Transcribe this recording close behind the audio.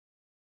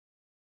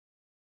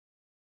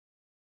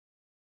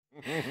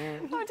Well,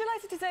 I'm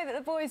delighted to say that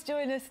the boys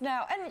join us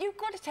now. And you've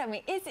got to tell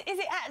me, is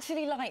it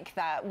actually like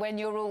that when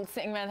you're all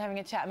sitting around having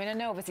a chat? I mean, I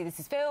know obviously this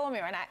is film,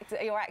 you're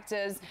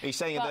actors. Are you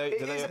saying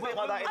it is a bit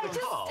like that in the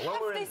car? I just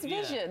have this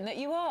vision that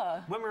you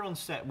are. When we're on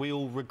set, we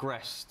all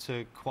regress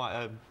to quite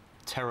a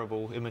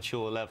terrible,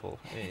 immature level.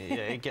 Yeah,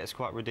 it gets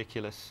quite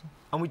ridiculous.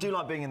 And we do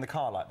like being in the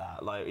car like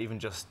that, like even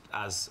just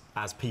as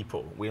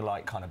people, we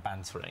like kind of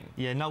bantering.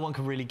 Yeah, no one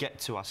can really get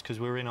to us because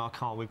we're in our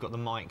car, we've got the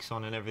mics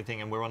on and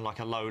everything, and we're on like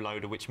a low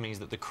loader, which means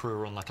that the crew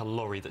are on like a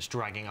lorry that's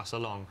dragging us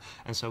along,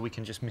 and so we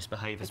can just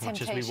misbehave as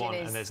much as we want,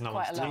 and there's no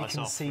one to tell us off. We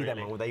can see them,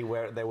 or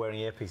they're wearing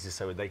earpieces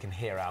so they can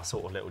hear our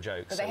sort of little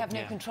jokes. But they have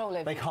no control over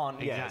it. They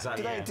can't. Yeah,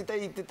 exactly.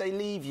 Did they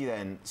leave you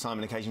then,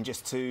 Simon, occasion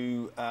just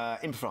to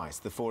improvise,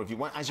 the four of you,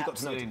 as you got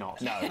to know? Absolutely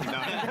not. No, they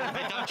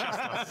don't trust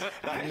us.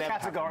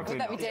 Categorically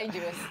not. Would that be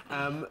dangerous?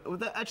 Well,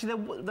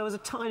 actually, there was a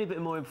tiny bit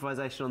more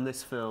improvisation on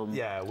this film.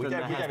 Yeah, we gave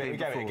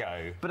it a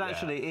go. But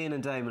actually, Ian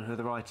and Damon, who are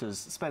the writers,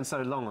 spend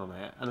so long on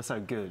it and are so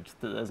good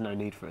that there's no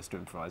need for us to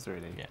improvise,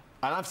 really. Yeah.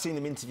 And I've seen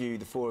them interview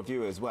the four of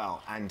you as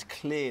well, and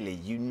clearly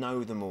you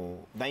know them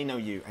all. They know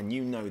you, and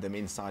you know them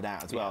inside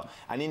out as well.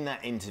 And in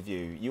that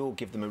interview, you'll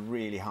give them a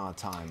really hard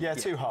time. Yeah,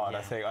 too hard,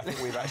 I think. I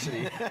think we've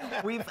actually...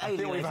 We've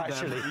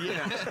alienated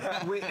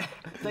them.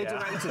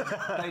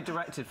 They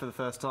directed for the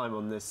first time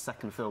on this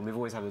second film. We've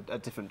always had a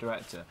different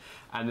director.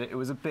 And it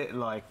was a bit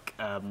like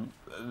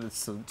the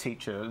sort of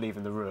teacher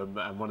leaving the room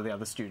and one of the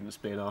other students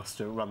being asked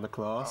to run the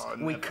class.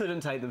 Oh, we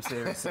couldn't take them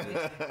seriously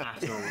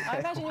at all. I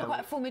imagine you're quite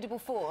a formidable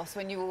force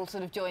when you all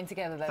sort of join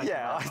together, though.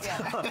 Yeah,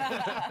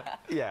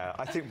 yeah.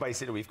 I think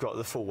basically we've got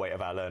the full weight of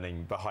our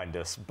learning behind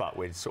us, but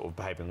we're sort of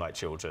behaving like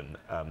children.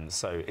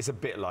 So it's a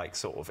bit like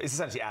it's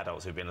essentially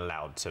adults who've been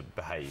allowed to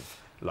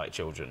behave like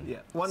children. Yeah.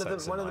 One of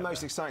the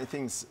most exciting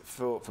things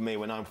for me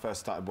when I first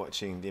started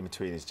watching The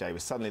Inbetweeners, Jay,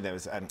 was suddenly there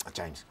was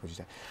James. What did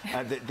you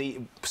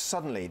say?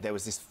 Suddenly there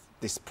was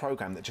this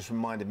programme that just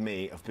reminded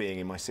me of being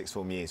in my sixth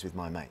form years with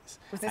my mates.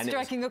 Was it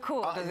striking a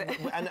chord?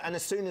 And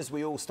as soon as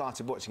we all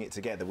started watching it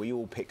together, we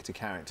all picked a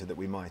character that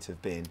we might have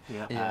been.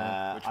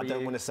 Yeah. I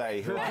don't want to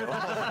say who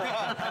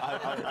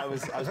I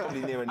was. I was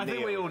probably near a Neil. I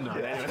think we all know.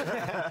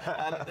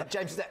 Yeah.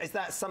 James, is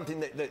that something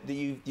that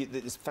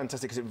is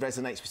fantastic because it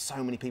resonates with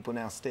so many people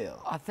now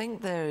still? I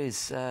think there's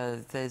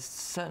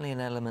certainly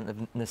an element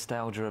of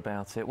nostalgia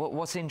about it.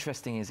 What's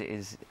interesting is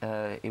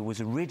it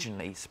was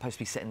originally supposed to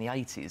be set in the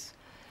 80s.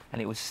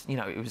 And it was,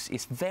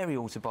 it's very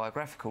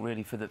autobiographical,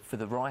 really, for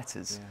the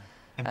writers. Yeah.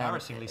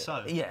 Embarrassingly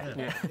so. Yeah,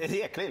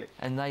 clearly.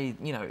 And they,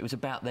 it was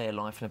about their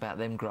life and about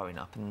them growing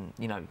up, and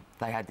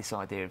they had this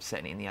idea of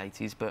setting it in the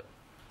 80s, but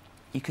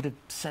you could have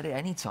set it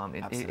any time.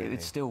 It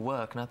would still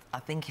work. And I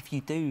think if you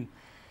do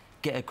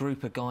get a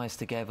group of guys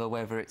together,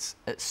 whether it's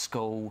at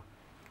school,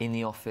 in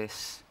the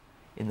office,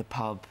 in the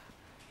pub,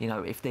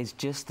 if there's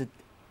just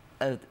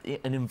an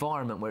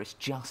environment where it's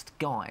just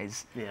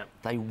guys,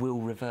 they will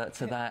revert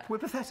to that. We're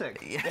pathetic.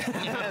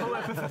 Yeah.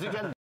 We're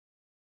pathetic.